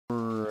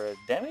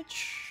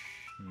damage?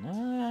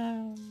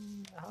 Nah,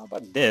 how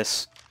about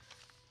this?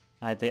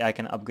 I think I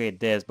can upgrade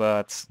this,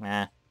 but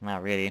nah,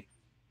 not really.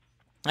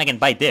 I can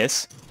buy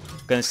this.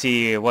 Gonna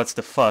see what's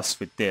the fuss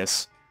with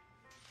this.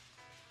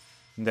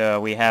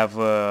 We have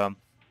the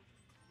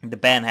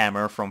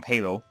banhammer from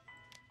Halo.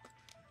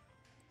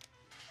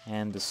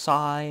 And the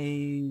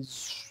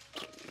size...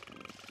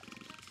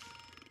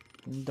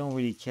 Don't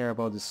really care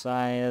about the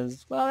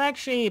size. Well,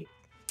 actually,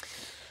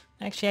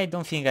 I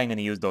don't think I'm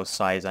gonna use those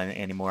size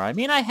anymore. I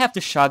mean, I have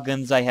the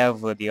shotguns, I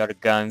have the other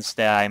guns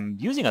that I'm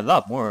using a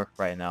lot more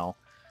right now.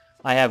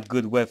 I have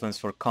good weapons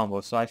for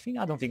combo, so I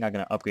don't think I'm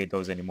gonna upgrade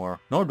those anymore.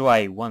 Nor do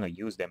I want to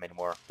use them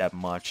anymore that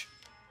much.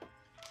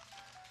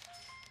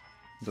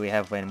 Do we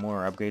have any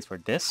more upgrades for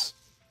this?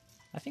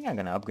 I think I'm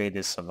gonna upgrade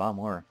this a lot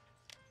more.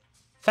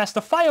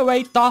 Faster fire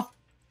rate, though!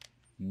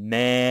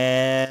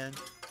 Man!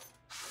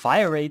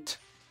 Fire rate!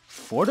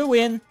 For the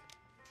win!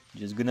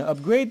 Just gonna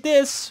upgrade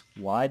this!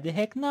 Why the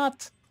heck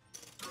not?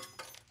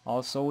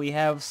 Also, we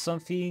have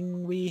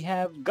something... We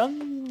have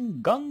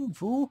gun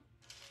fu.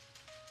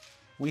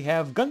 We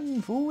have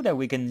gun fu that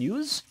we can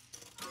use.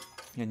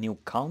 A new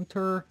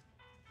counter.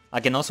 I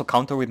can also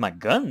counter with my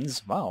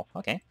guns. Wow,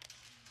 okay.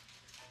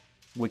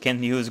 We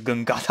can use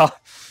Gungata.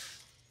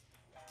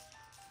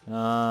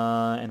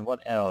 And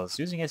what else?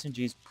 Using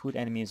SMGs put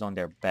enemies on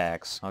their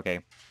backs.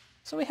 Okay.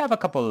 So we have a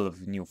couple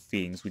of new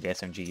things with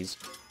SMGs.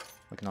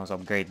 We can also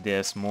upgrade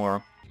this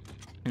more.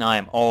 Now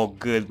I'm all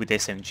good with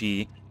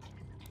SMG.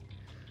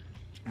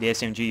 The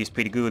SMG is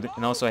pretty good.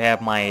 And also I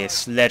have my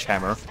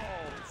sledgehammer.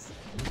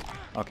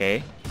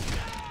 Okay.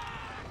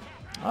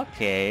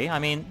 Okay, I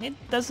mean, it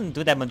doesn't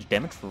do that much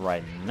damage for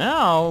right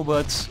now,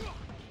 but...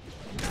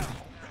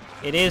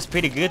 It is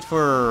pretty good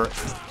for...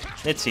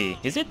 Let's see,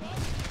 is it?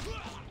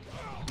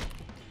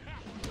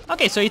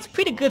 Okay, so it's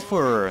pretty good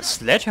for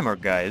sledgehammer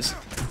guys.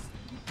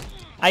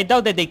 I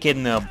doubt that they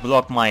can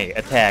block my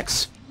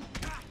attacks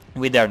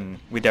with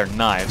their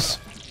knives,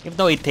 even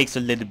though it takes a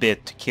little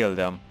bit to kill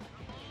them.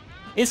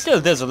 It still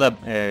does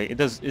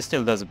it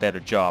still does a better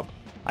job,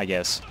 I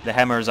guess. The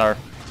hammers are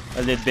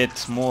a little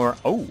bit more...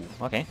 Oh,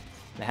 okay.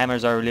 The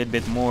hammers are a little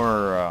bit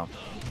more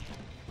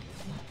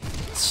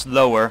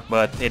slower,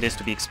 but it is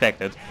to be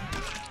expected.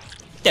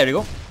 There you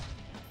go.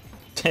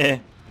 I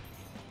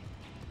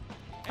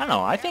don't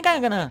know. I think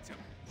I'm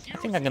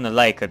gonna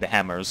like the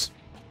hammers.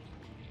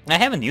 I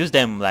haven't used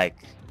them like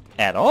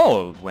at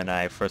all when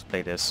I first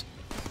played this.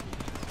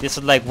 This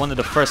is like one of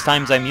the first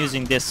times I'm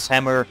using this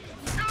hammer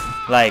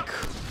like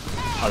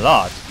a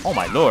lot. Oh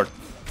my lord.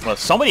 Well,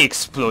 somebody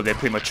exploded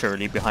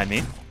prematurely behind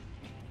me.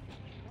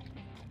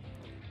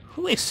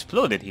 Who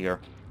exploded here?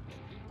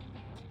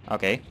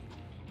 Okay.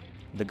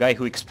 The guy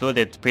who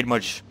exploded pretty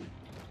much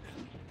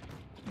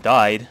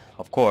died,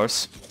 of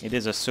course. It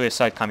is a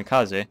suicide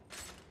kamikaze.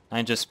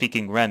 I'm just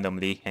speaking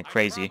randomly and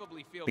crazy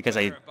because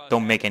I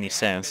don't make any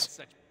sense.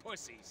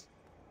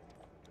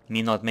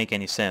 Me not make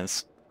any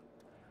sense.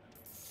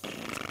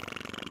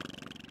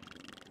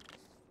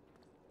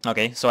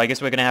 Okay, so I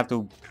guess we're gonna have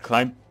to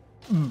climb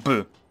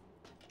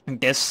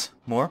this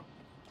more.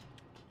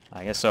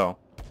 I guess so.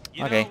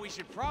 You okay. know, we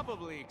should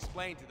probably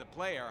explain to the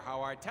player how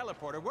our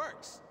teleporter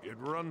works. It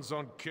runs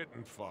on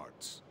kitten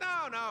farts.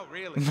 No,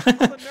 really. All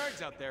the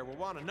nerds out there will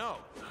want to know.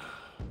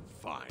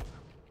 Fine.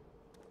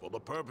 For the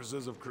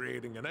purposes of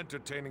creating an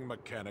entertaining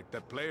mechanic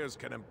that players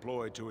can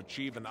employ to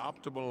achieve an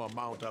optimal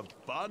amount of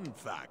fun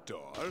factor,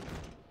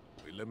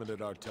 we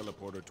limited our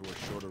teleporter to a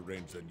shorter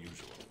range than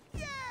usual.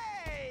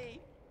 Yay!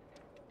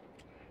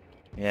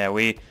 Yeah,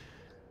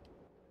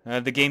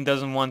 the game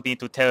doesn't want me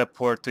to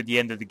teleport to the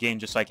end of the game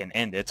just so I can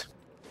end it.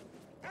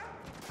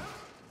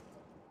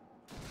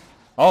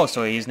 Oh,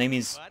 so his name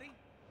is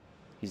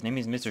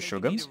Mr.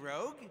 Shugums?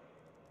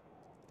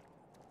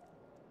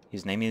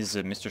 His name is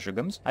Mr.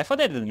 Shugums? I thought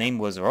that the name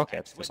was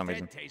Rocket for some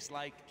reason.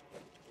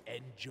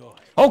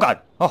 Oh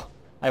god! Oh,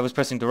 I was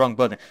pressing the wrong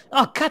button.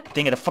 Oh god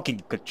dang it, the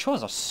fucking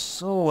controls are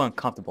so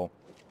uncomfortable.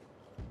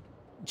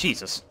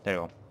 Jesus, there you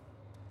go.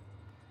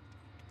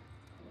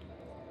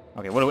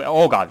 Okay, what do we...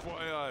 Oh god.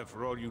 FYI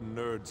for all you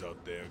nerds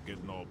out there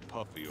getting all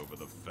puffy over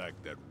the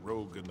fact that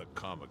Rogue in the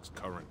comics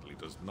currently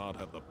does not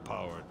have the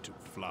power to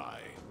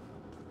fly.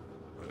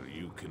 Well,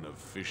 you can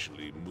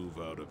officially move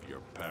out of your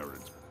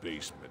parents'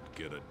 basement,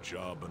 get a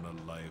job and a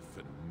life,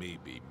 and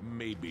maybe,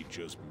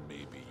 just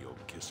maybe, you'll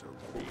kiss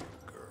a real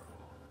girl.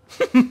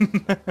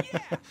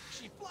 Yeah,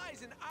 she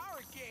flies in our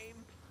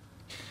game.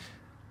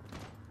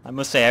 I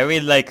must say, I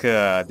really like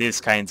these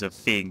kinds of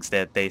things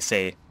that they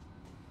say.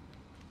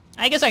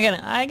 I guess I'm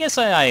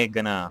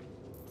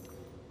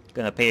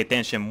gonna pay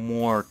attention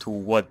more to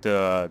what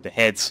the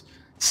heads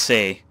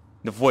say.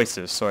 The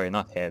voices, sorry,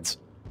 not heads.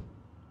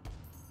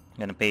 I'm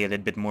gonna pay a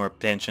little bit more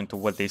attention to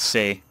what they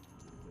say.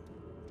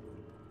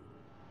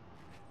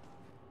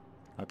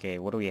 Okay,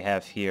 what do we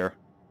have here?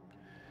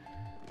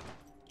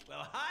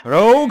 Well,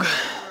 Rogue!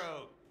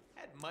 Rogue.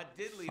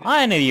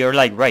 Finally, you're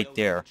like right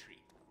there.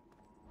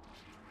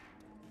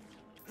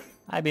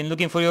 I've been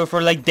looking for you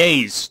for like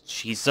days.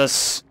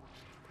 Jesus.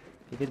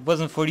 If it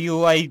wasn't for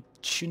you, I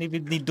shouldn't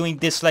even be doing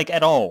this like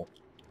at all.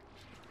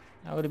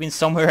 I would have been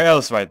somewhere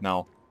else right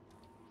now.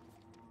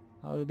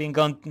 I would have been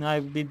gone.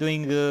 I've been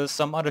doing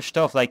some other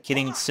stuff like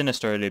killing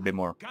Sinister a little bit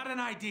more. Got an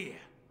idea.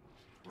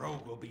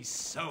 Rogue will be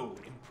so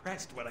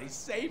impressed when I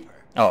save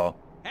her. Oh.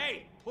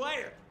 Hey,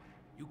 player!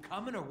 You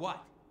coming or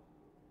what?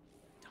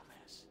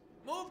 Dumbass.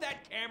 Move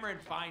that camera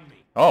and find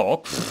me.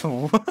 Oh.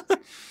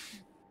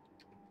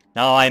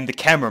 Now I'm the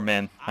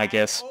cameraman, I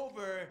guess.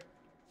 Over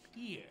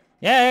here.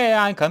 Yeah,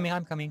 I'm coming.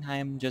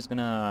 I'm just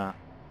gonna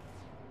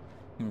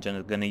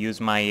use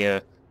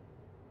my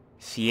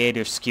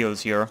theater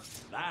skills here.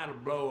 That'll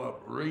blow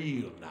up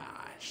real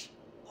nice.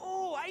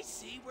 Oh, I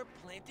see. We're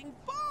planting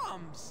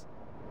bombs.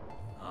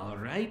 All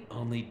right,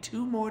 only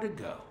 2 more to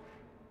go.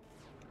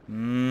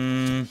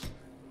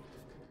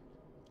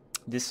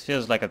 This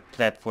feels like a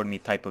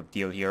platformy type of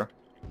deal here.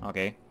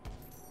 Okay.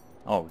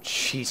 Oh,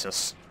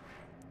 Jesus.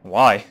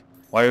 Why?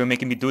 Why are you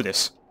making me do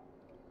this?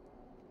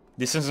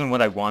 This isn't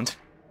what I want.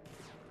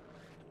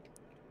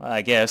 Well,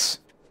 I guess.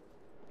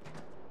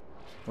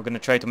 We're gonna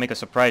try to make a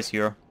surprise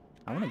here.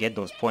 I wanna get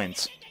those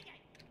points.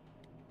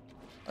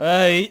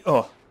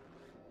 Oh.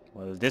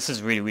 Well, this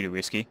is really, really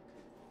risky.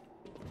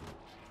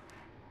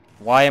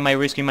 Why am I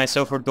risking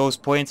myself for those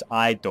points?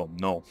 I don't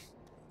know.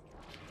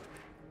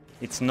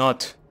 It's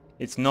not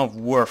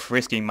worth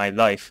risking my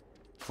life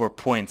for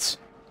points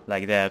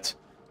like that.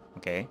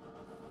 Okay.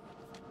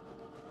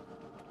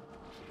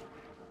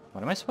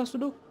 What am I supposed to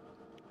do?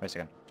 Wait a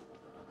second.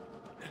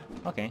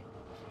 Okay.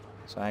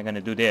 So I'm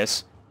gonna do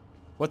this.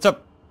 What's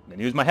up? I'm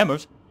gonna use my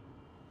hammers.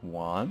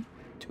 1,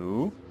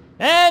 2,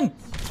 and...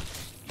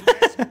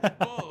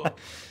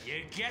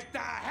 You get the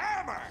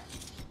hammer!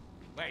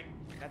 Wait,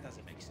 that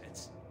doesn't make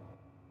sense.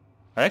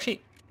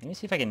 Actually, let me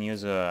see if I can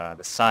use the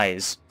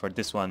size for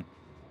this one.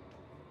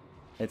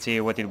 Let's see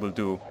what it will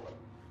do.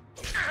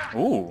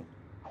 Ooh.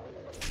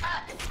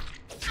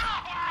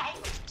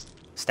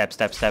 Stab,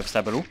 stab, stab,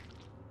 stab-a-roo.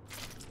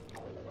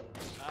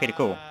 Pretty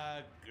cool.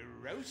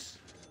 Gross.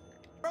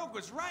 Rogue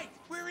was right.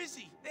 Where is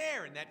he?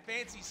 There, in that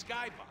fancy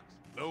skybox.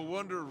 No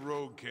wonder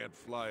Rogue can't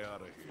fly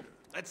out of here.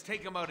 Let's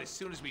take him out as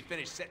soon as we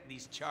finish setting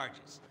these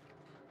charges.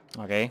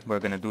 Okay, we're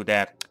gonna do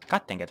that.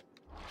 God dang it.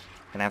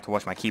 Gonna have to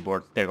watch my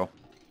keyboard. There you go.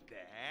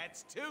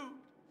 That's 2.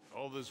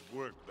 All this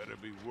work better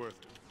be worth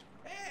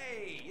it.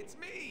 Hey, it's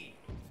me.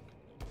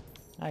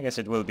 I guess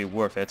it will be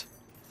worth it.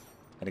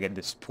 Gotta get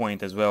this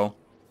point as well.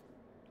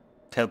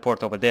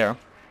 Teleport over there.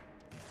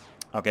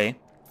 Okay.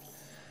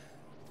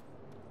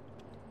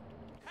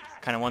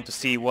 Kinda want to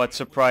see what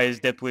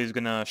surprise Deadpool is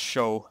gonna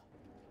show.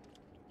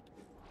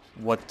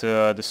 What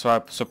the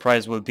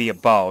surprise will be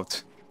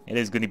about. It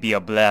is gonna be a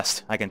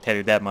blast, I can tell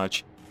you that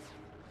much.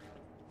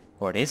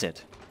 Or is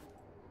it?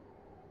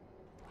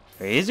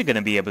 Or is it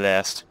gonna be a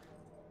blast?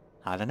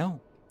 I don't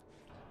know.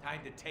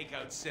 Time to take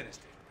out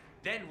Sinister.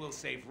 Then we'll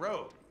save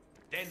Rogue.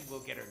 Then we'll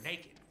get her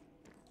naked.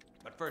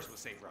 But first we'll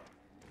save Rogue.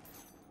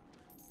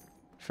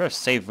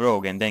 First save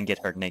Rogue and then get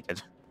her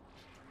naked.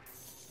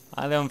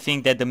 I don't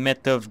think that the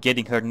method of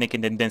getting her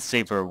naked and then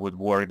save her would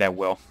work that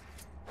well.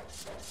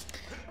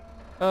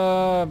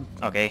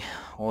 Okay.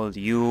 Hold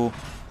you.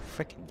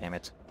 Freaking damn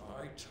it.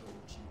 I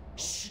told you.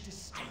 Shh,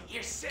 I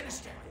hear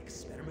Sinister. My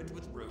experiment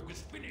with Rogue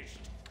is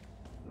finished.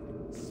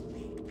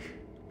 Speak.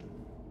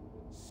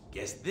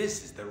 Guess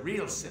this is the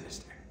real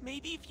Sinister.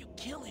 Maybe if you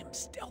kill him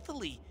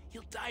stealthily,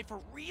 he'll die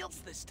for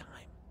reals this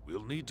time.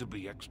 We'll need to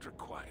be extra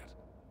quiet.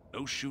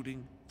 No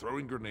shooting,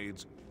 throwing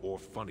grenades, or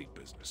funny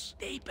business.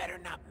 They better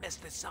not mess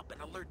this up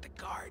and alert the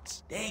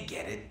guards. They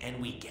get it,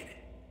 and we get it.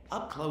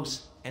 Up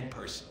close and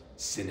personal.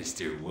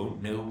 Sinister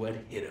won't know what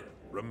hit him.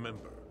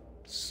 Remember,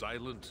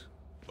 silent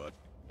but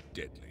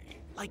deadly.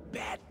 Like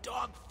bad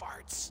dog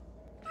farts.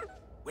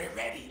 We're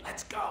ready,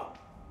 let's go.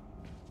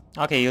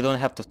 Okay, you don't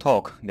have to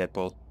talk,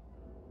 Deadpool.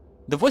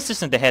 The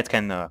voices in the head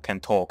can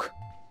talk.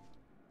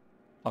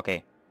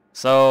 Okay,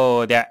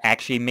 so they're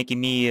actually making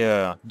me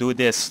do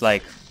this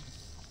like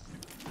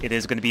it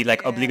is gonna be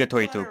like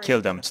obligatory to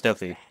kill them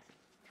stealthily.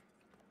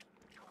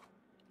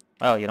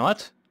 Well, you know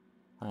what?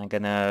 I'm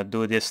gonna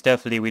do this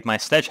stealthily with my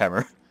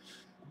sledgehammer.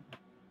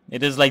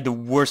 It is like the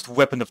worst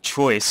weapon of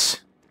choice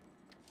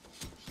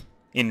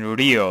in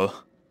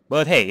real.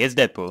 But hey, it's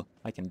Deadpool.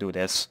 I can do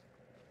this.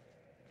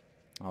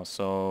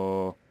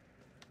 Also,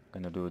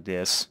 gonna do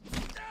this.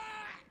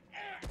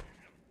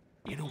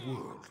 In a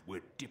world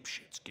where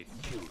dipshits get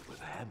killed with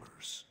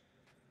hammers.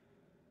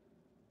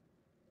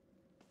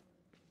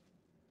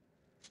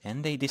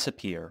 And they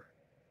disappear.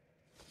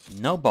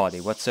 No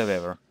body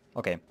whatsoever.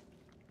 Okay.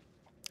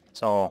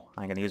 So,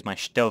 I'm gonna use my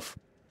stealth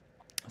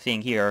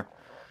thing here.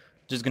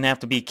 Just gonna have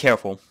to be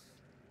careful.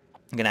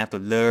 I'm gonna have to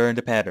learn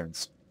the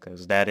patterns.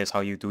 Because that is how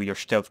you do your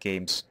stealth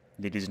games,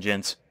 ladies and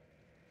gents.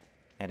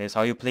 That is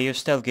how you play your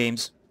stealth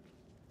games.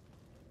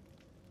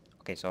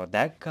 Okay, so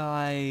that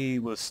guy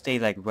will stay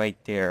like right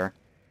there.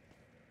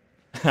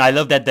 I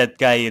love that that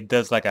guy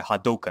does like a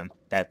Hadouken.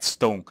 That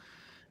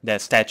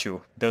statue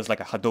does like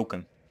a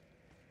Hadouken.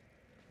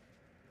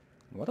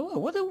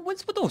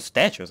 What's with those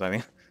statues? I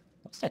mean,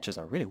 those statues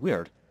are really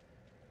weird.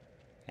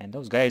 And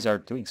those guys are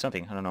doing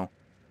something, I don't know.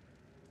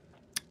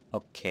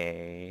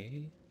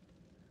 Okay.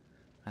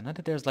 I know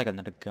that there's like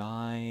another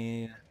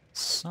guy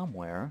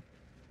somewhere.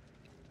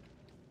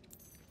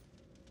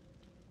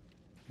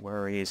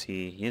 Where is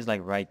he? He's like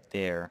right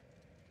there.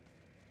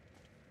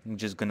 I'm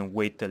just gonna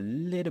wait a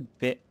little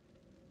bit.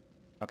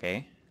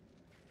 Okay.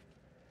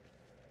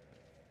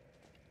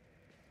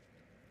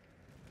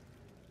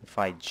 If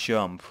I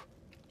jump...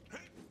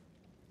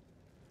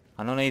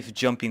 I don't know if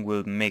jumping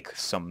will make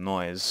some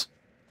noise.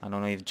 I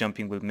don't know if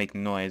jumping will make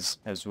noise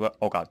as well.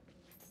 Oh god.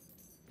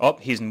 Oh,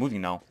 he's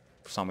moving now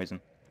for some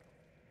reason.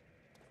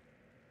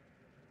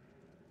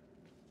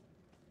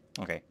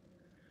 Okay.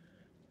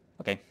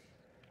 Okay.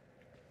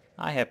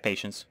 I have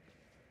patience.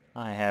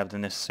 I have the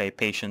necessary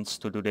patience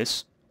to do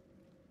this.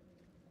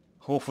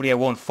 Hopefully I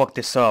won't fuck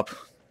this up.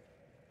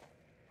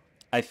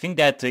 I think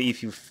that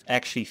if you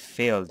actually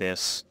fail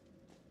this,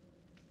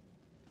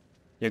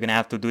 you're gonna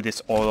have to do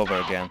this all over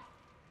again.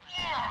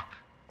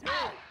 Dude,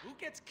 who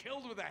gets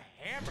killed with a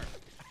hammer?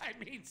 I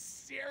mean,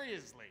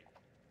 seriously.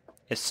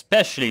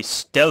 Especially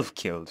stealth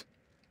killed.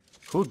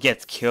 Who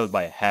gets killed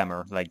by a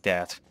hammer like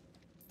that?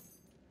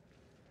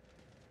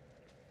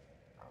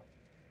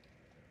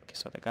 Okay,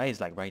 so the guy is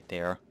like right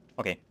there.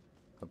 Okay.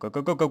 Go,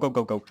 go, go, go, go,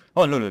 go, go.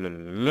 Oh, no, no, no,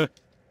 no, no.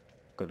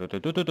 Go, do, do,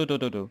 do, do, do,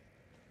 do, do.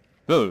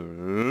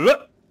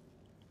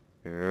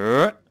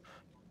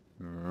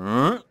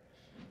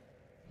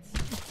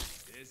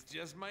 This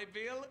just might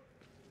feel.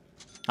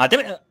 Ah, damn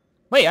it.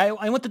 Wait,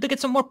 I wanted to get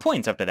some more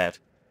points after that.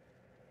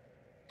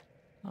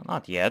 Oh,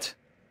 not yet.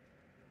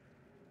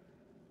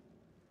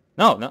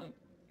 No, no.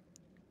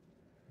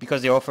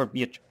 Because they offered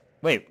me a...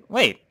 Wait,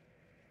 wait.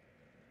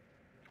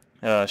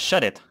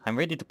 Shut it. I'm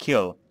ready to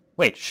kill.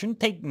 Wait, shouldn't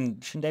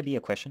that be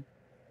a question?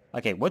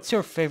 Okay, what's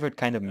your favorite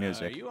kind of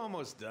music? Are you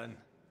almost done?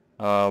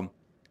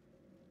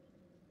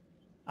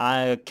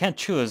 I can't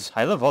choose.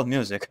 I love all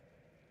music.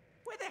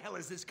 Where the hell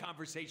is this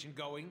conversation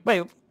going?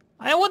 Wait,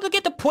 I want to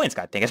get the points,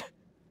 god dang it.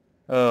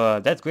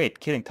 That's great.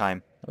 Killing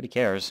time. Nobody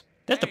cares.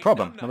 That's the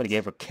problem. Nobody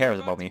ever cares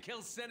about me.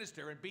 Kill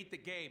Sinister and beat the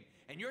game,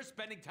 and you're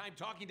spending time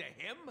talking to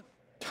him?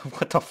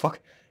 What the fuck?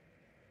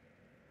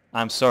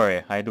 I'm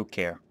sorry. I do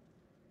care.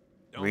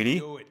 Don't really?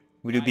 do it.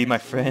 Will you be my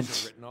friend?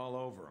 Written all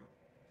over him.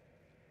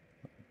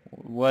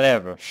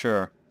 Whatever.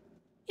 Sure.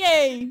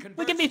 Yay!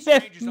 We can be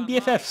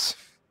BFFs.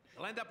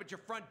 They'll end up at your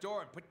front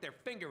door and put their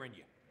finger in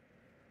you.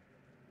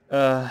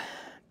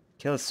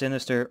 Kill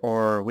Sinister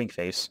or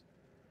Winkface.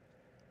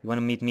 You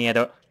wanna meet me at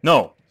a...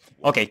 No!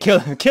 Okay, kill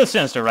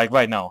Sinister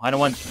right now. I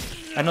don't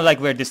like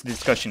where this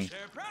discussion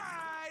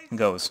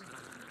goes.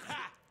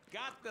 Ha!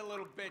 Got the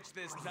little bitch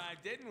this time,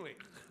 didn't we?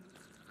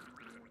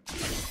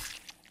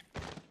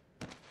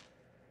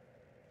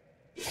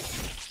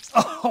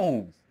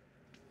 Oh!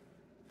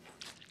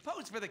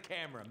 Pose for the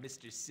camera,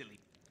 Mr. Silly.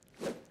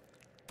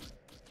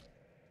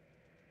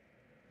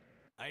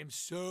 I am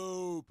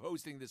so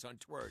posting this on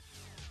Twitter.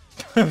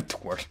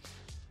 Twerk.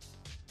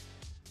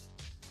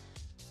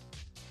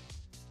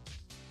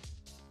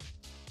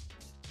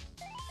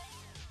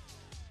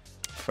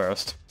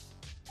 First.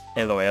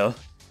 LOL.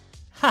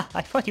 Ha!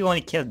 I thought you only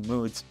killed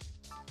moods.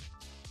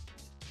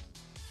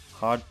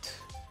 Heart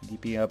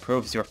DP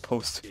approves your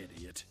post.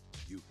 Idiot.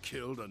 You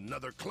killed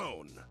another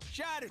clone.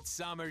 Shut it,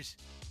 Summers.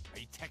 Are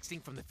you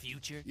texting from the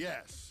future?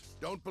 Yes.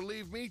 Don't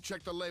believe me?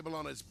 Check the label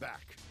on his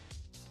back.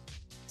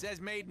 It says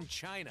made in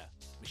China.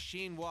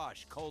 Machine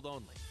wash, cold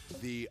only.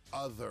 The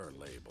other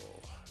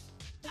label.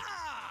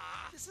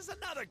 Ah! This is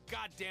another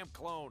goddamn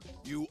clone.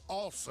 You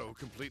also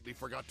completely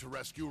forgot to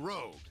rescue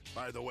Rogue.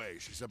 By the way,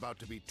 she's about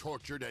to be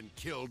tortured and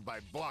killed by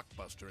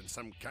Blockbuster in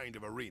some kind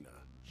of arena.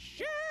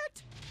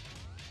 Shit!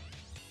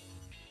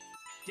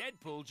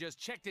 Deadpool just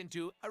checked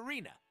into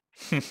arena.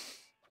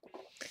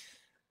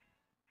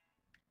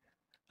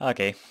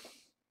 Okay.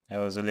 That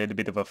was a little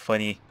bit of a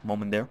funny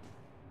moment there.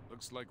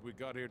 Looks like we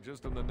got here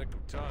just in the nick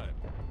of time.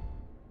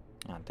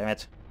 Ah, damn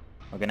it.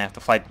 We're gonna have to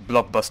fight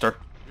Blockbuster.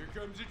 Here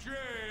comes the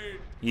train!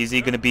 Is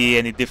he gonna be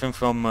any different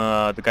from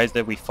the guys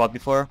that we fought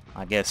before?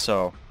 I guess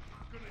so.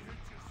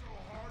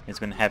 He's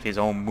gonna have his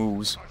own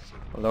moves.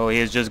 Although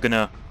he's just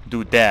gonna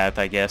do that,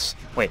 I guess.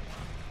 Wait,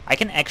 I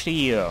can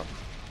actually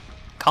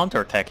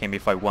counterattack him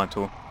if I want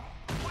to.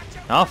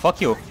 Oh, fuck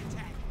you.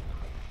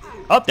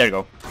 Oh, there you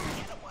go.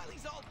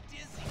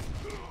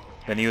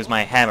 Gonna use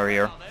my hammer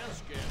here.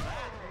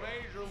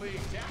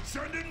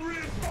 Sending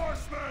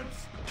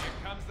reinforcements! Here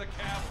comes the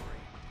cavalry.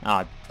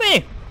 Ah,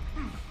 hey!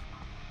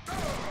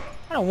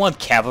 I don't want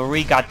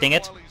cavalry, god dang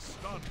it.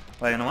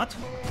 Well, you know what?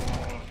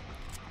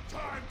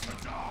 Time to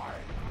die!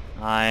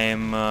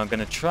 I'm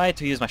gonna try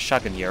to use my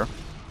shotgun here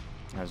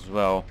as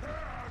well.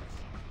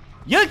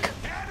 Yuck!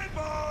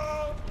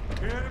 Cannonball!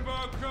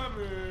 Cannonball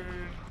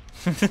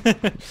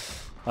coming!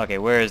 Okay,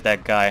 where is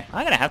that guy?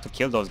 I'm gonna have to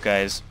kill those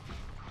guys.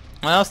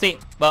 Well, see.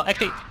 Well,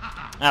 actually...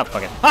 Ah,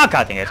 fuck it. Ah,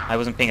 god dang it. I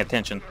wasn't paying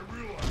attention.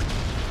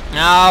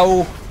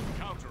 Ow!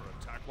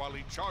 Counterattack while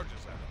he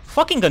charges at us.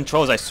 Fucking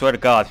controls, I swear to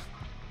god.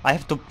 I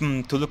have to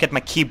look at my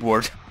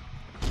keyboard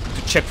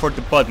to check for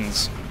the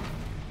buttons.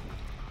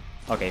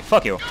 Okay,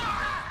 fuck you.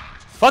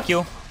 Fuck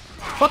you.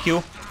 Fuck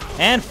you.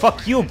 And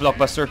fuck you,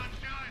 Blockbuster.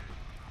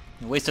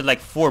 I wasted like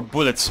 4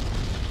 bullets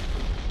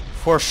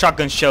 4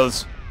 shotgun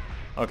shells.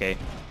 Okay.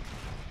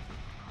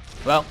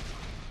 Well,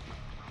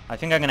 I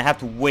think I'm gonna have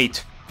to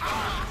wait.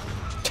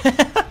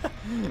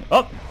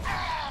 Oh!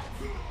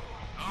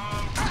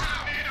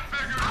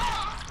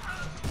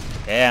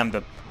 Damn,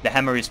 the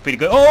hammer is pretty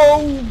good.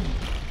 Oh!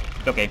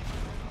 Okay.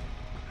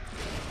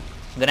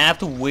 Then I have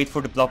to wait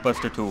for the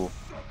blockbuster to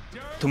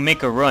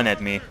make a run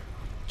at me,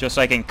 just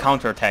so I can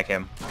counterattack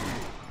him.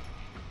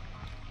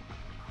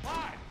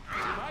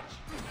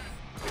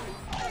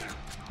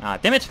 Ah,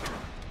 damn it!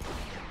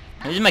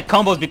 This is my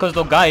combos because of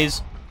those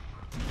guys.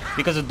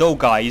 Because of those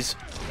guys.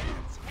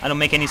 I don't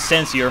make any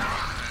sense here.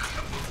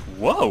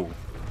 Whoa!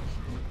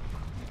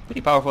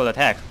 Pretty powerful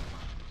attack.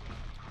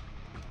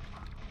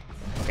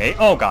 Okay,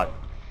 oh god.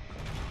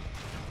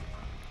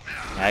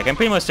 I can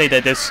pretty much say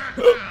that this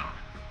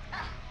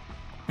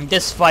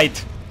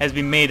fight has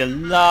been made a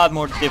lot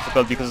more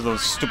difficult because of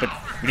those stupid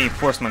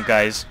reinforcement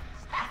guys.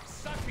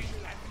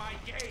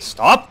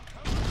 Stop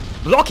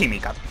blocking me,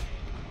 god.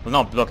 Well,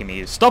 not blocking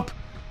me. Stop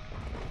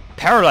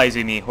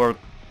paralyzing me or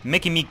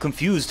making me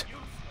confused.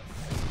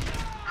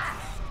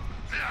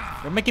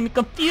 You're making me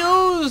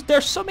confused.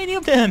 There's so many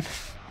of them.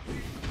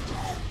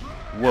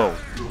 Whoa.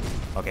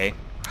 Okay.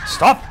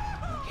 Stop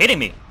hitting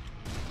me.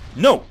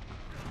 No.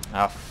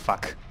 Ah,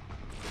 fuck.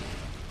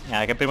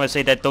 Yeah, I can pretty much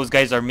say that those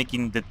guys are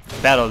making the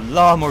battle a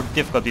lot more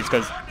difficult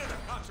because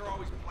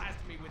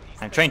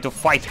I'm trying to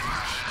fight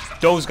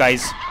those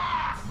guys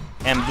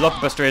and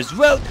Blockbuster as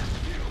well.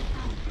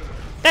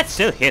 That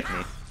still hit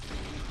me.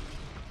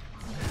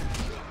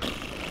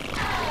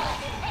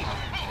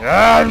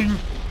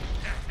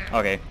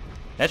 Okay.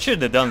 That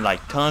should have done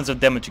like tons of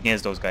damage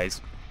against those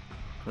guys.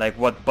 Like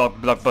what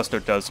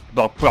Blockbuster does.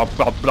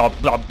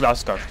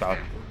 Blockbuster.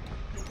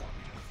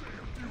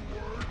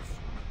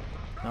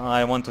 Now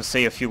I want to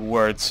say a few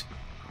words.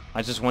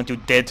 I just want you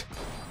dead.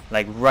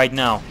 Like right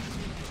now.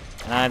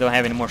 And I don't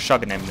have any more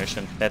shotgun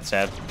ammunition. That's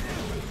sad.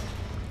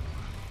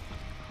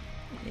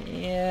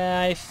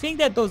 Yeah, I think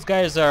that those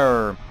guys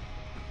are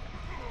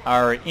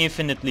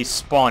infinitely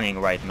spawning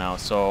right now,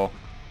 so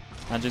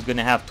I'm just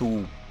gonna have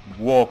to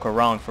walk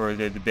around for a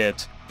little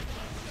bit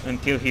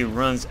until he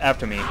runs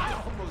after me.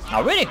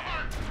 Already?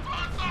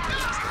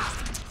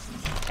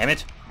 Damn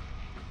it.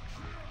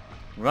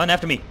 Run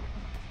after me.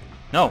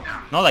 No,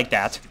 not like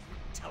that.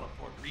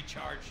 Teleport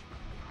recharge.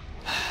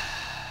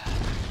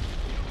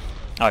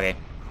 Okay.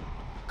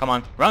 Come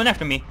on, run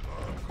after me.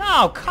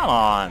 Oh, come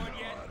on.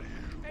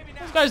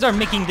 Those guys are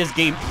making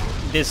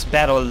this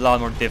battle a lot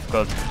more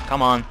difficult.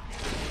 Come on.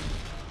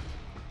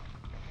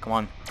 Come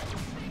on.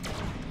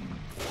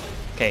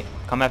 Okay,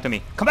 come after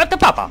me. Come after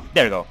Papa.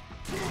 There you go.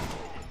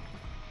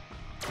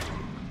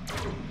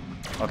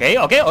 Okay.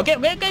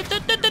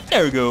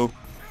 There we go.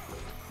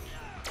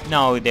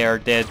 Now they're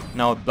dead.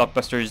 Now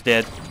Blockbuster is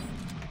dead.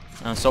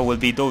 And so will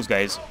be those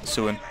guys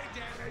soon.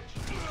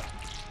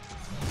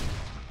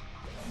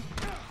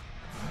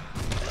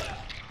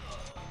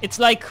 It's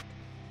like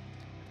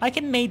I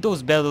can make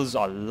those battles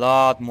a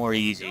lot more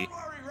easy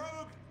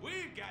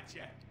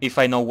if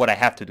I know what I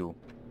have to do.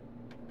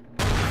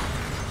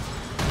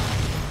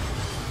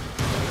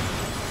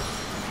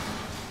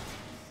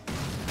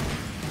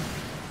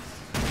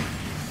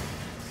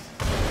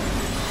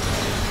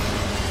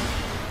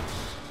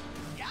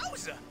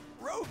 Yowza!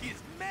 Rogue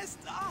is messed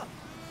up!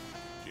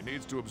 She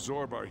needs to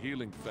absorb our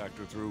healing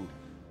factor through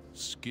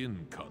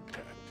skin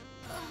contact.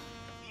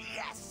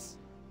 Yes!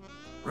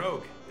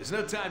 Rogue, there's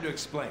no time to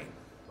explain,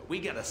 but we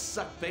gotta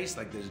suck face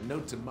like there's no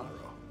tomorrow.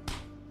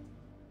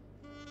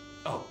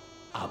 Oh,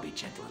 I'll be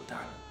gentle,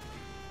 darling.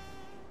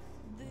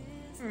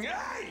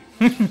 Hey!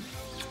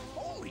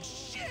 Holy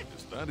shit!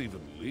 Is that even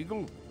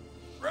legal?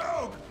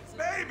 Rogue,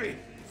 baby,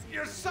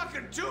 you're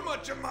sucking too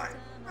much of my...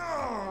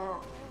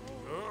 Oh.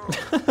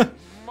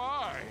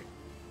 My!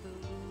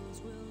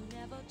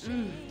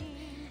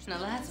 Now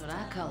that's what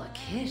I call a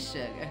kiss,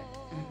 sugar.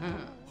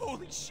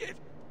 Holy shit!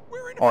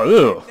 We're in Oh, a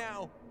ew.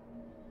 now.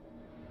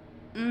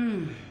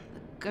 The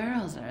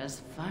girls are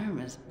as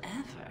firm as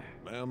ever.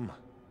 Ma'am,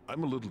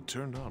 I'm a little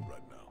turned on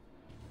right now.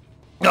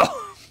 No,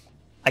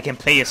 I can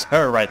play as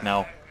her right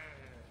now.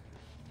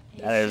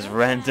 That is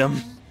random.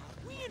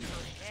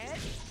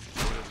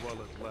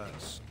 Well, at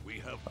last, we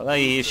have...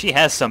 Well, she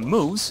has some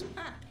moves.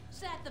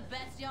 Is that the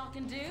best y'all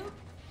can do?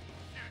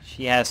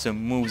 She has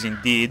some moves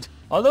indeed.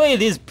 Although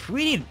it is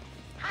pretty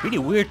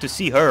weird to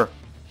see her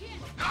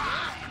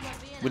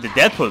with the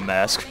Deadpool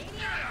mask.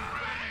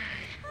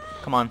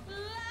 Come on.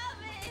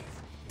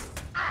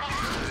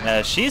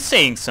 She's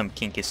saying some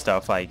kinky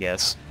stuff, I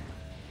guess.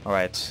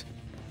 Alright.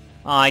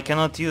 I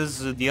cannot use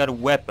the other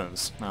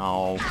weapons.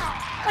 No.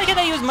 Why can't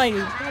I use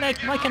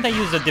why can't I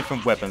use the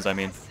different weapons, I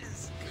mean?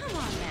 Come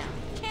on now.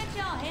 Can't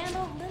y'all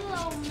handle little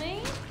old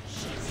me?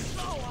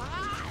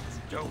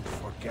 Don't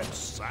forget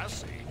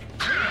Sassy.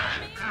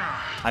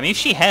 I mean,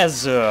 she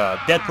has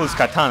Deadpool's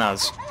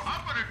katanas.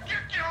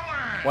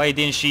 Why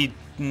didn't she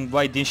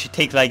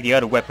take like the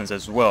other weapons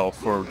as well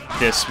for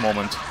this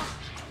moment?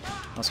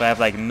 Also, I have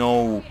like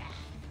no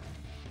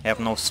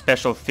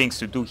special things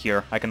to do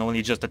here. I can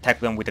only just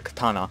attack them with the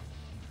katana.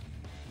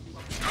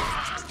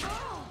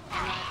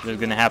 We're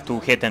gonna have to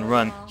hit and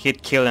run.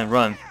 Hit, kill, and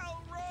run.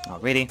 Oh,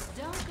 really?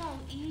 Don't go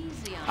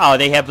easy on Oh,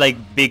 they have like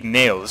big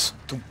nails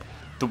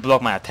to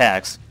block my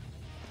attacks.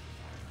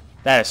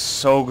 That is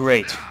so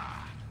great.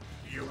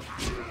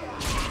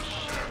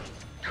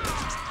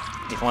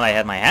 If only I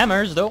had my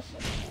hammers, though.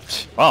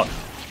 Wow,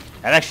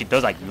 that actually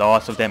does like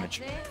lots of damage.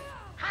 you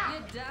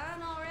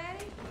done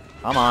already?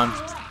 Come on,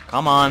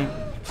 come on.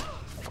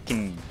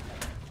 Fucking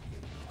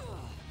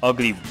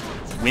ugly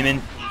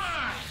women.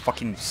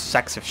 Fucking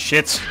sacks of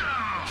shit.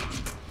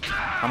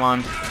 Come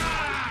on.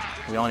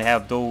 We only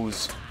have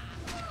those.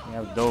 We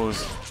have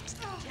those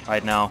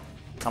right now.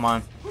 Come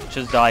on,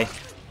 just die.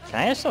 Can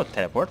I also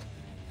teleport?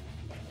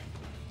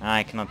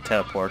 I cannot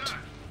teleport.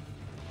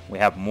 We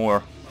have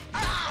more.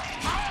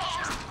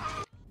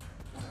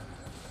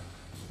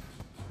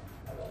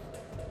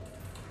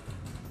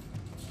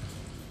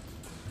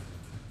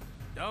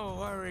 Don't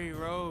worry,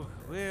 Rogue.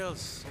 We'll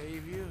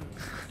save you.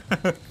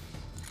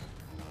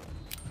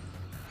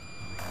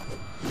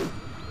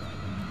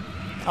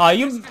 Are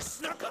you?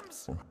 Mr.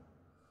 Snookums?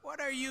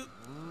 What are you?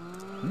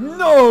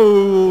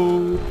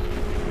 No!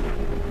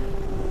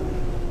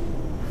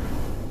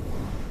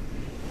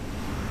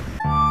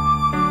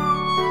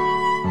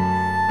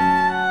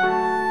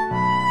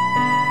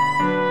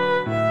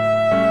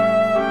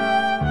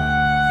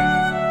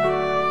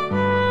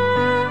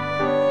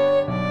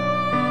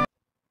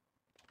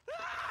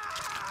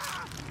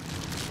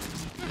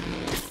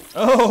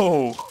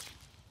 Oh!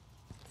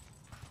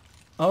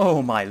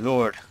 Oh my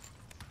lord.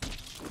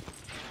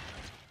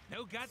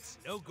 No guts,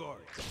 no gore.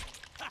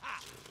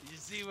 You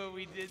see what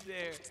we did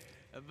there?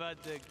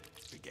 About the...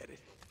 Forget it.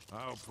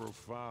 How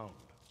profound.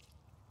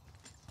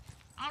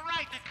 All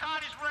right, the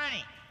cart is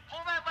ready. Pull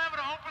that lever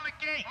to open the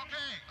gate.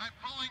 Okay, I'm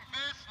pulling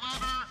this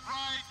lever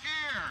right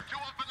here to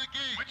open the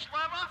gate. Which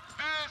lever?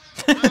 This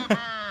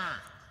lever.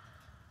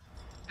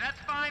 That's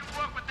fine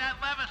work with that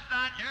lever,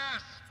 son.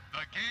 Yes,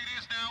 the gate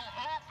is now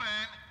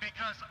open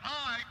because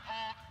I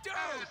pulled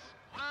this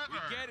lever.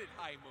 We get it,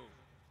 High Moon.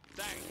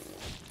 Thanks.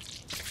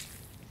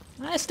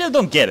 I still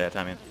don't get it.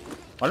 I mean,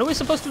 what are we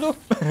supposed to do?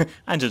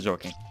 I'm just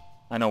joking.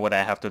 I know what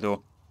I have to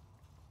do.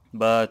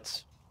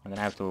 But I'm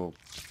gonna have to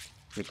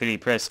repeatedly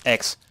press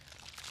X.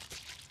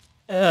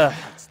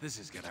 This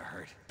is gonna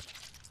hurt.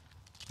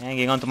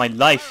 Hanging on to my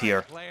life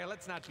here. Player,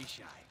 let's not be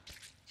shy.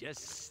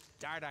 Just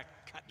start a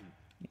cutting.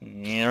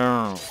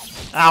 Yeah.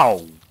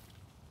 Ow!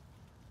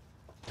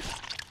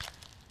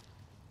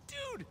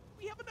 Dude,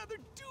 we have another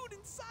dude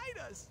inside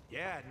us.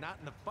 Yeah, not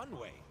in the fun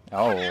way.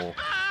 Oh.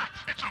 Ah,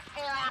 it's a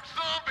four-armed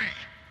zombie.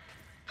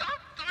 I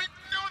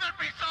knew there'd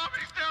be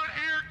zombies down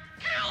here.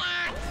 Kill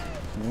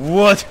it.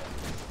 What?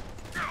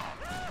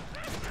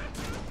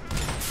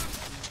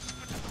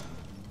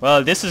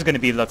 Well, this is gonna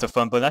be lots of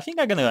fun, but I think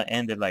I'm gonna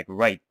end it like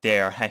right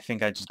there. I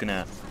think I'm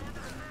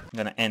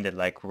gonna end it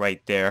like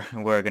right there.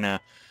 We're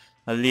gonna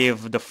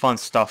leave the fun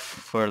stuff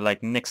for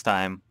like next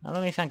time. I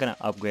don't know if I'm gonna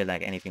upgrade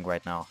like anything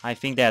right now. I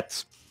think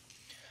that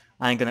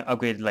I'm gonna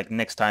upgrade like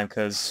next time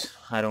because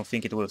I don't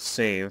think it will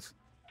save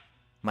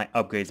my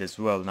upgrades as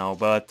well now.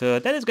 But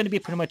that is gonna be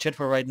pretty much it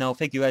for right now.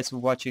 Thank you guys for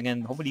watching,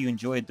 and hopefully you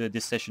enjoyed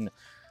this session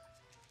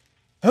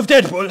of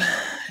Deadpool.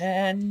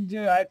 And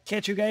I'll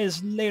catch you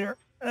guys later.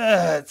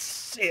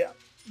 See ya.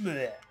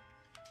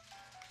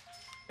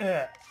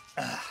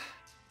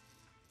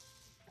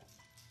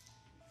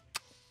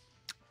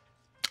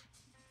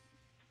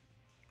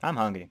 I'm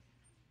hungry.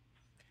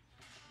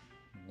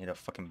 Need a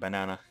fucking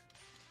banana.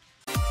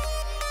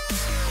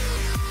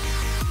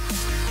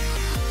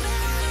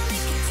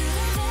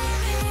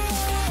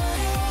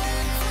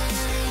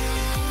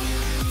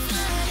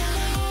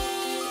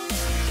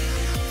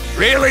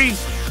 Really?